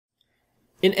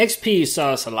In XP, you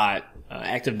saw this a lot,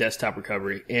 active desktop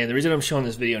recovery. And the reason I'm showing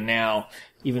this video now,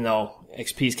 even though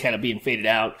XP is kind of being faded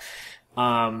out,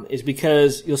 is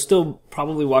because you'll still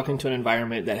probably walk into an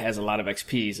environment that has a lot of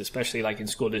XPs, especially like in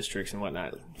school districts and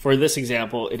whatnot. For this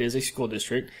example, it is a school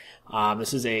district.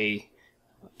 This is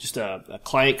just a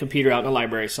client computer out in a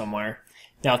library somewhere.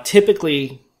 Now,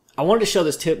 typically, I wanted to show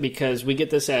this tip because we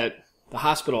get this at the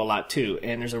hospital a lot too,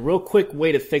 and there's a real quick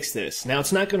way to fix this. Now,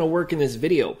 it's not going to work in this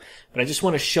video, but I just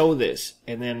want to show this,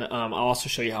 and then I'll also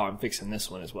show you how I'm fixing this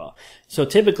one as well. So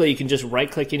typically, you can just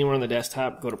right-click anywhere on the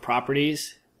desktop, go to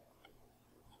Properties,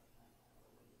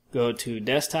 go to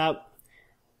Desktop,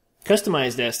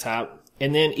 Customize Desktop,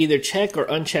 and then either check or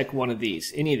uncheck one of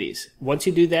these, any of these. Once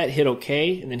you do that, hit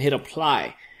OK, and then hit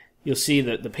Apply. You'll see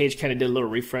that the page kind of did a little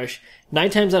refresh. 9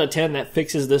 times out of 10, that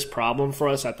fixes this problem for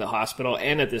us at the hospital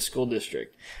and at this school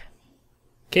district.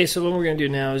 Okay, so what we're going to do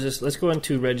now is just, let's go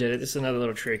into regedit. This is another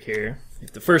little trick here.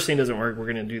 If the first thing doesn't work,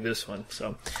 we're going to do this one.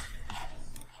 So,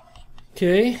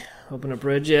 okay, open up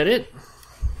regedit.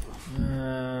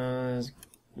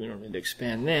 We don't need to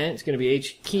expand that. It's going to be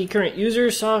H key current user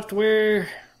software.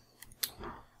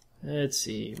 Let's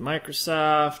see,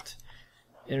 Microsoft,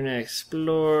 Internet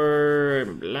Explorer,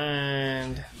 I'm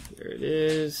blind. There it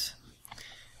is.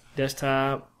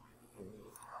 Desktop,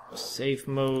 safe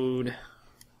mode.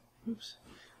 Oops.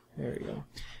 There we go.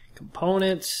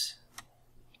 Components.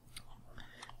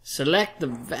 Select the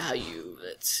value.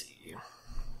 Let's see.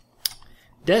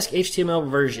 Desk HTML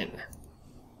version.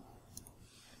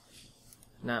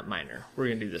 Not minor. We're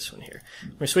going to do this one here. We're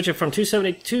going to switch it from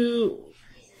 272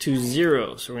 to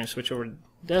 0. So we're going to switch over to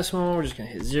decimal. We're just going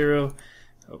to hit 0.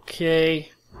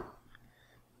 Okay.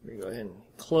 Let me go ahead and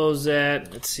close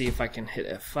that. Let's see if I can hit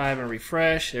F5 and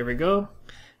refresh. There we go.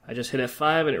 I just hit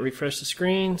F5 and it refreshed the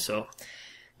screen. So,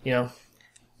 9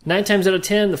 times out of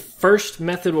 10, the first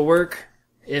method will work.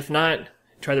 If not,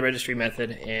 try the registry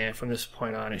method. And from this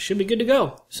point on, it should be good to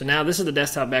go. So now this is the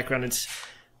desktop background.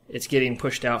 It's getting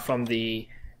pushed out from the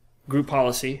group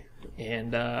policy.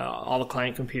 And all the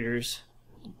client computers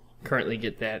currently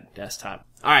get that desktop.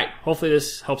 All right. Hopefully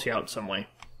this helps you out in some way.